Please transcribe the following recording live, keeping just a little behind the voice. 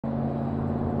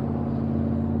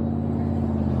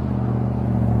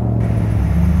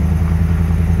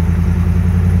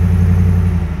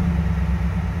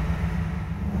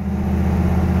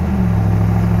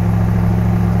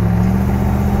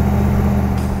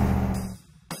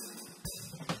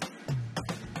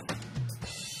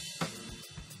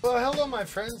Well, hello my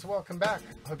friends, welcome back.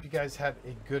 Hope you guys had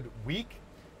a good week.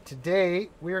 Today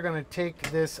we are going to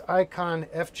take this Icon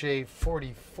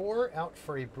FJ44 out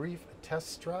for a brief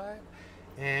test drive,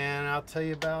 and I'll tell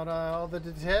you about all the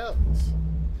details.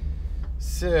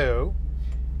 So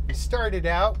we started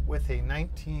out with a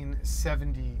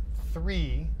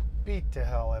 1973 Beat to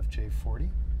Hell FJ40.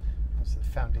 That's the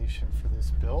foundation for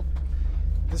this build.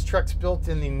 This truck's built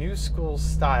in the new school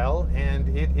style,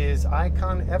 and it is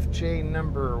Icon FJ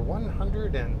number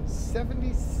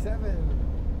 177.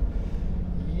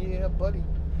 Yeah, buddy.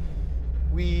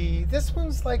 This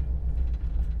one's like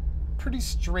pretty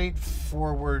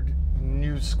straightforward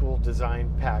new school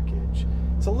design package.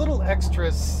 It's a little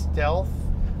extra stealth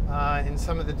in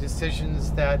some of the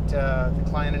decisions that the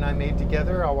client and I made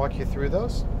together. I'll walk you through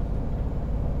those.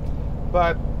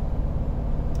 But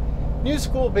new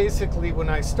school, basically, when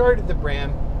I started the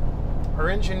brand, our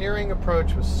engineering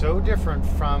approach was so different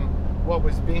from what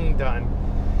was being done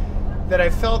that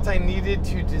I felt I needed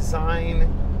to design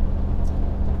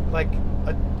I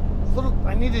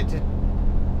needed to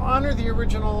honor the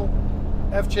original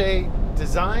FJ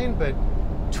design, but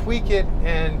tweak it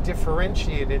and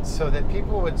differentiate it so that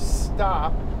people would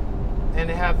stop and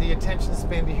have the attention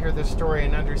span to hear the story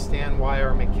and understand why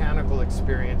our mechanical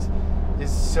experience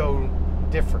is so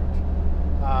different.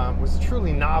 Was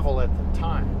truly novel at the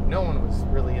time. No one was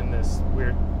really in this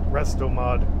weird resto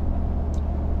mod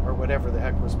or whatever the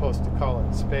heck we're supposed to call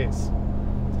it space.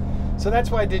 So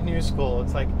that's why I did new school.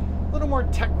 It's like a little more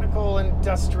technical,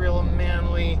 industrial,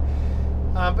 manly,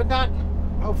 but not,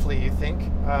 hopefully you think,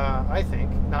 I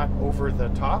think, not over the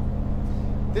top.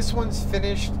 This one's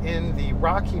finished in the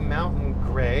Rocky Mountain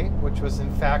Gray, which was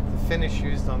in fact the finish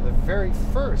used on the very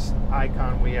first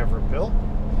Icon we ever built.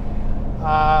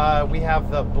 We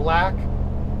have the black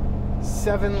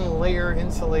 7-layer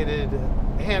insulated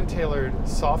hand-tailored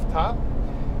soft top.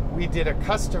 We did a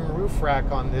custom roof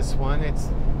rack on this one. It's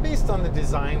based on the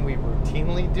design we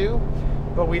routinely do,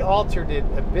 but we altered it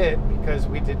a bit because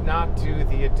we did not do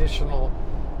the additional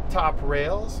top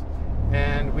rails,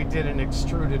 and we did an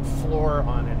extruded floor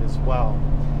on it as well.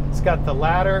 It's got the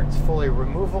ladder, it's fully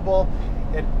removable.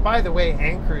 It, by the way,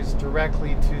 anchors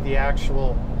directly to the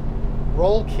actual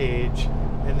roll cage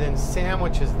and then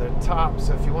sandwiches the top.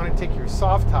 So if you want to take your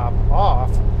soft top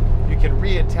off, you can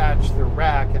reattach the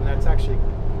rack, and that's actually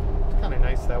kind of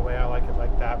nice that way. I like it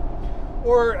like that.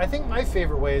 Or I think my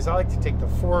favorite way is I like to take the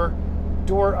 4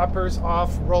 door uppers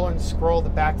off, roll and scroll the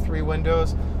back 3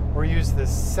 windows, or use the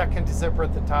second zipper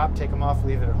at the top, take them off,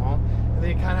 leave it at home, and then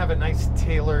you kind of have a nice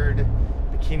tailored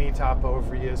bikini top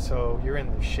over you, so you're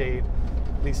in the shade.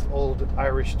 At least old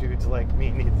Irish dudes like me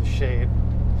need the shade.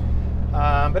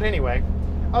 But anyway,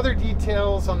 other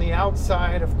details on the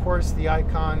outside, of course, the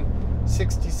Icon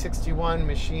 6061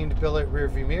 machined billet rear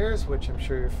view mirrors, which I'm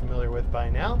sure you're familiar with by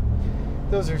now.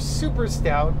 Those are super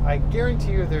stout. I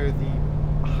guarantee you they're the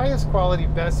highest quality,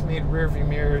 best made rear view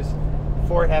mirrors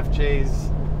for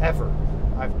FJs ever.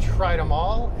 I've tried them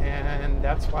all, and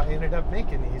that's why I ended up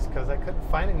making these, because I couldn't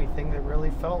find anything that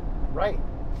really felt right.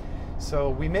 So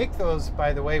we make those,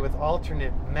 by the way, with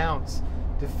alternate mounts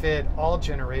to fit all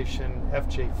generation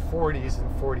FJ40s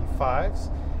and 45s,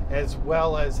 as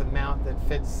well as a mount that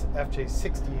fits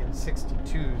FJ60 and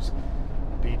 62s,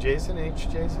 BJs and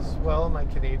HJs as well, my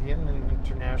Canadian and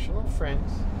international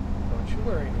friends. Don't you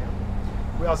worry now.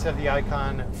 We also have the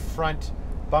Icon front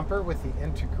bumper with the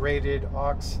integrated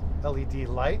aux LED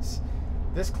lights.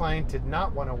 This client did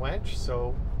not want a winch,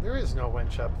 so there is no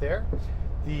winch up there.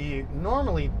 The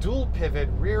normally dual pivot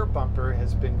rear bumper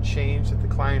has been changed at the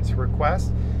client's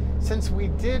request. Since we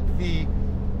did the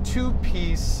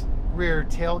 2-piece rear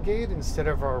tailgate instead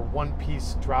of our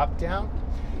 1-piece drop down,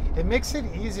 it makes it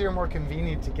easier, more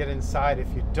convenient to get inside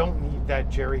if you don't need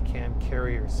that jerry can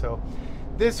carrier. So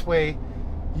this way,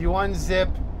 you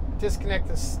unzip, disconnect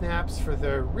the snaps for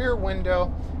the rear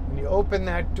window. When you open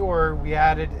that door, we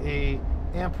added a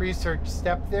amp research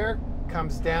step there.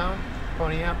 Comes down,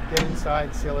 pony up, get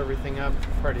inside, seal everything up,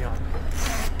 party on.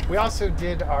 We also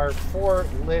did our 4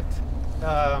 lit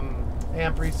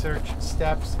amp research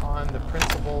steps on the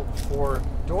principal 4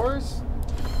 doors.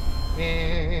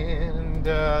 And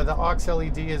the aux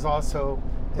LED is also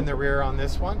in the rear on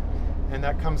this one, and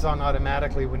that comes on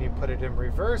automatically when you put it in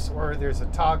reverse, or there's a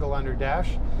toggle under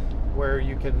dash where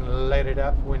you can light it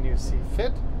up when you see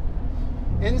fit.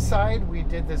 Inside, we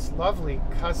did this lovely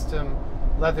custom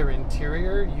leather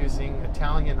interior using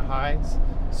Italian hides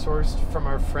sourced from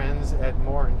our friends at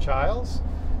Moore & Giles.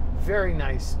 Very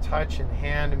nice touch and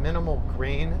hand, minimal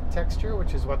grain texture,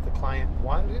 which is what the client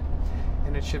wanted,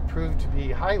 and it should prove to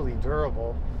be highly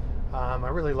durable. I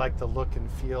really like the look and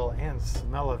feel and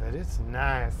smell of it. It's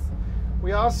nice.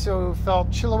 We also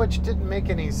felt Chilowich didn't make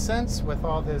any sense with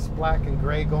all this black and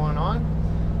gray going on.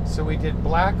 So we did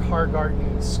black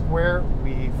Hargarten square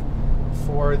weave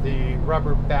for the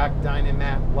rubber back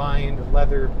Dynamat lined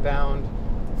leather bound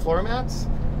floor mats.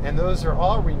 And those are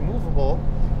all removable.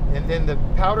 And then the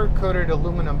powder coated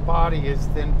aluminum body is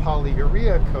then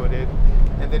polyurea coated.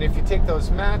 And then if you take those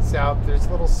mats out, there's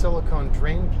little silicone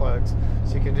drain plugs.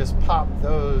 So you can just pop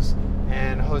those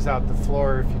and hose out the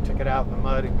floor if you took it out in the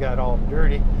mud and got all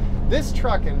dirty. This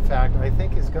truck, in fact, I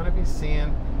think is going to be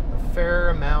seeing a fair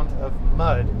amount of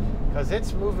mud because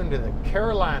it's moving to the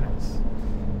Carolinas.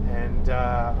 And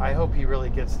I hope he really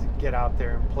gets to get out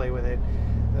there and play with it.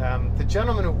 The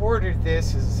gentleman who ordered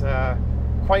this is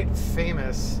quite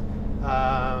famous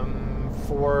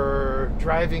for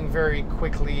driving very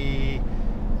quickly,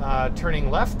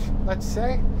 turning left, let's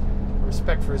say.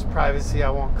 Respect for his privacy, I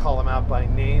won't call him out by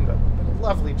name, but a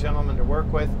lovely gentleman to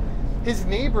work with. His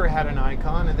neighbor had an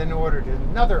Icon and then ordered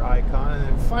another Icon, and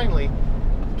then finally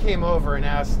came over and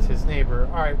asked his neighbor,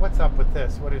 all right, what's up with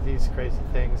this? What are these crazy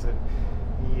things? And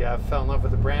he fell in love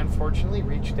with the brand, fortunately,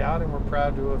 reached out, and we're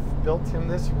proud to have built him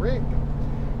this rig.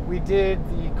 We did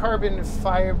the carbon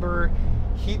fiber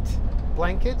heat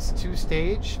blankets,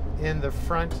 2-stage, in the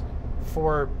front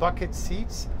 4 bucket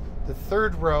seats. The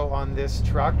third row on this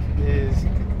truck is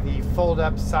the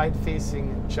fold-up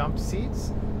side-facing jump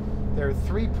seats. There are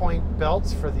 3-point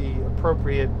belts for the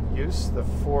appropriate use, the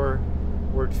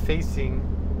forward-facing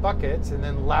buckets, and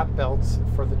then lap belts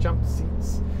for the jump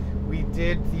seats. We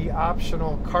did the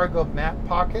optional cargo mat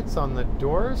pockets on the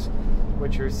doors,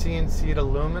 which are CNC'd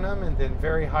aluminum, and then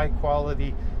very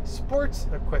high-quality sports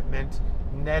equipment,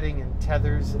 netting and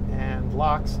tethers and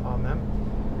locks on them,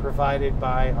 provided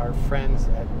by our friends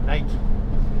at Nike.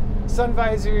 Sun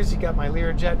visors, you got my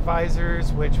Learjet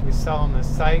visors, which we sell on the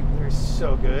site. They're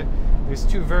so good. There's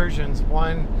 2 versions.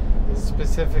 One is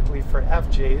specifically for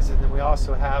FJs, and then we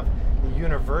also have a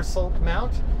universal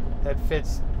mount that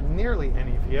fits nearly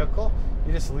any vehicle.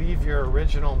 You just leave your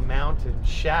original mount and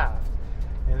shaft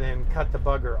and then cut the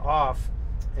bugger off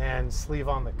and sleeve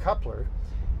on the coupler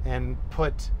and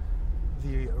put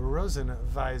the Rosen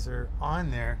visor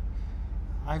on there.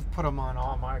 I've put them on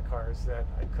all my cars that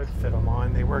I could fit them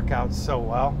on. They work out so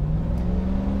well.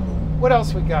 What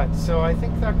else we got? So I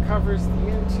think that covers the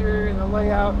interior and the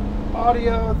layout.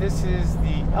 Audio, this is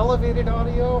the elevated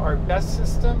audio, our best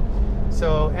system.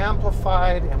 So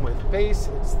amplified and with bass,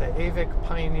 it's the AVIC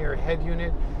Pioneer head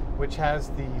unit, which has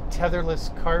the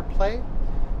tetherless CarPlay,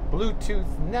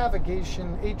 Bluetooth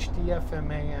navigation, HD,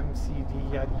 FM, AM, CD,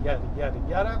 yada, yada, yada,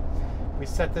 yada. We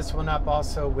set this one up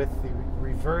also with the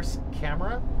reverse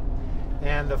camera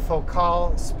and the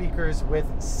focal speakers with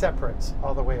separates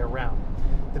all the way around.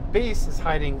 The bass is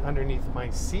hiding underneath my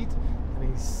seat in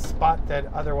a spot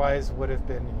that otherwise would have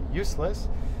been useless.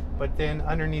 But then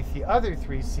underneath the other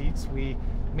 3 seats, we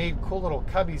made cool little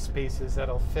cubby spaces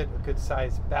that'll fit a good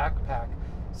sized backpack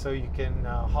so you can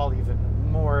haul even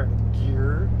more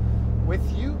gear with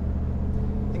you.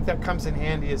 I think that comes in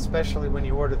handy, especially when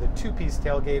you order the 2-piece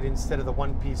tailgate instead of the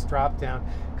 1-piece drop down,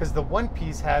 because the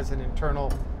 1-piece has an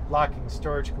internal locking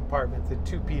storage compartment. The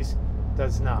 2-piece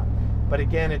does not. But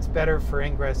again, it's better for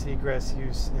ingress egress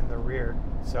use in the rear.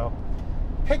 So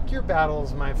pick your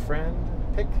battles, my friend.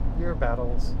 Pick your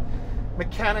battles.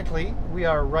 Mechanically, we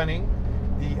are running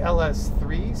the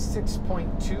LS3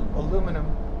 6.2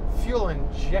 aluminum fuel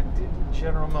injected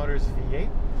General Motors V8.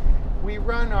 We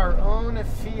run our own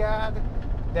Fiat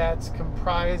that's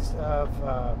comprised of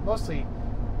mostly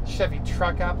Chevy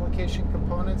truck application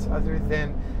components, other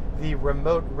than the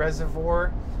remote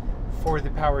reservoir for the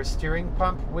power steering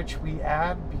pump, which we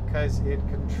add because it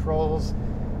controls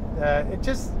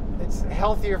it's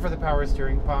healthier for the power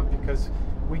steering pump because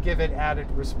we give it added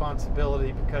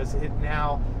responsibility because it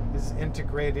now is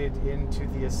integrated into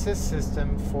the assist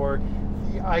system for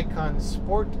the Icon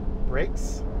Sport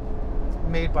brakes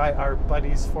made by our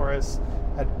buddies for us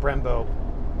at Brembo.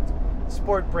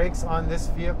 Sport brakes on this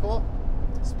vehicle,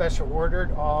 special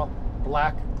ordered, all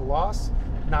black gloss,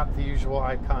 not the usual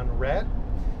Icon red.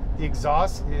 The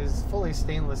exhaust is fully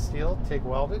stainless steel, TIG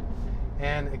welded,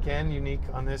 and again, unique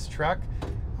on this truck.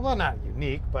 Well, not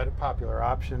unique, but a popular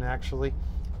option actually.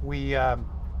 We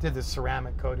did the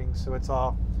ceramic coating, so it's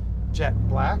all jet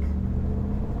black.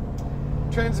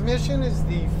 Transmission is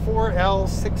the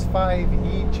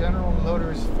 4L65E General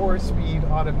Motors 4-speed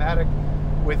automatic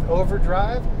with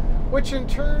overdrive, which in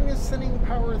turn is sending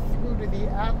power through to the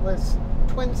Atlas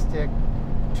twin-stick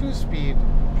 2-speed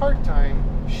part-time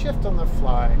shift on the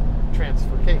fly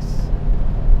transfer case.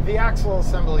 The axle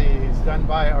assembly is done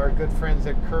by our good friends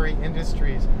at Curry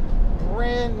Industries.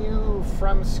 Brand new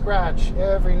from scratch,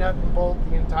 every nut and bolt,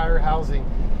 the entire housing.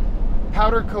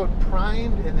 Powder coat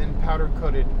primed and then powder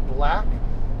coated black.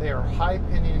 They are high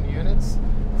pinion units,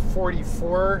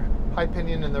 44 high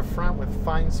pinion in the front with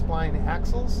fine spline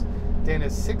axles, then a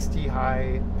 60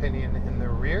 high pinion in the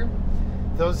rear.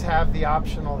 Those have the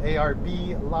optional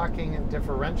ARB locking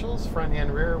differentials, front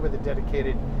and rear, with a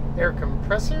dedicated air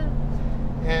compressor.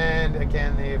 And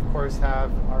again, they of course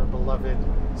have our beloved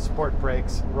sport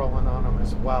brakes rolling on them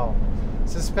as well.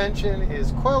 Suspension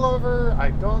is coilover.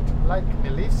 I don't like my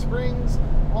leaf springs.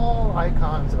 All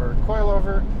Icons are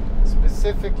coilover,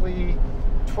 specifically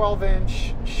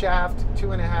 12-inch shaft,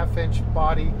 2.5-inch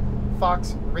body,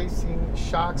 Fox Racing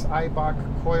shocks, Eibach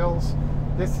coils.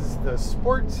 This is the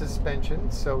sport suspension,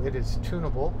 so it is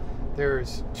tunable.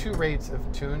 There's 2 rates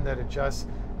of tune that adjust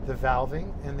the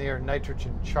valving, and they are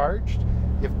nitrogen charged.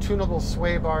 You have tunable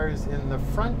sway bars in the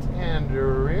front and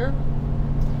rear.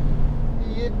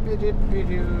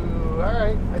 Yippee-dippee-doo. All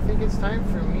right, I think it's time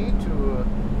for me to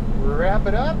wrap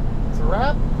it up. It's a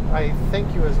wrap. I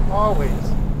thank you as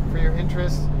always for your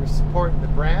interest, your support in the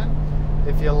brand.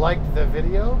 If you liked the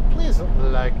video, please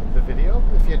like the video.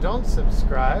 If you don't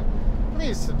subscribe,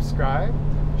 please subscribe.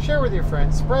 Share with your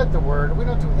friends, spread the word. We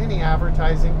don't do any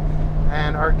advertising,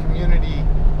 and our community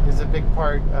is a big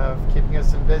part of keeping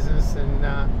us in business and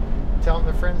telling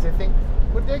the friends they think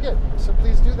would dig it. So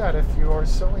please do that if you are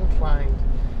so inclined.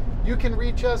 You can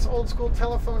reach us, old school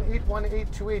telephone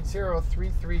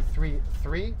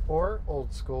 818-280-3333, or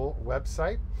old school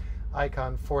website,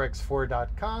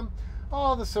 icon4x4.com.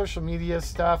 All the social media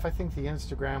stuff, I think the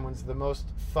Instagram one's the most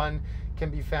fun, can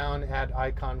be found at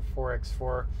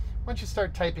icon4x4. Once you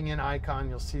start typing in icon,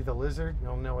 you'll see the lizard.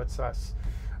 You'll know it's us.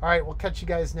 All right, we'll catch you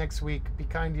guys next week. Be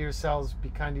kind to yourselves. Be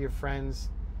kind to your friends.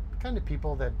 Be kind to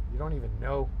people that you don't even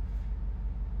know.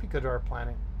 Be good to our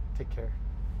planet. Take care.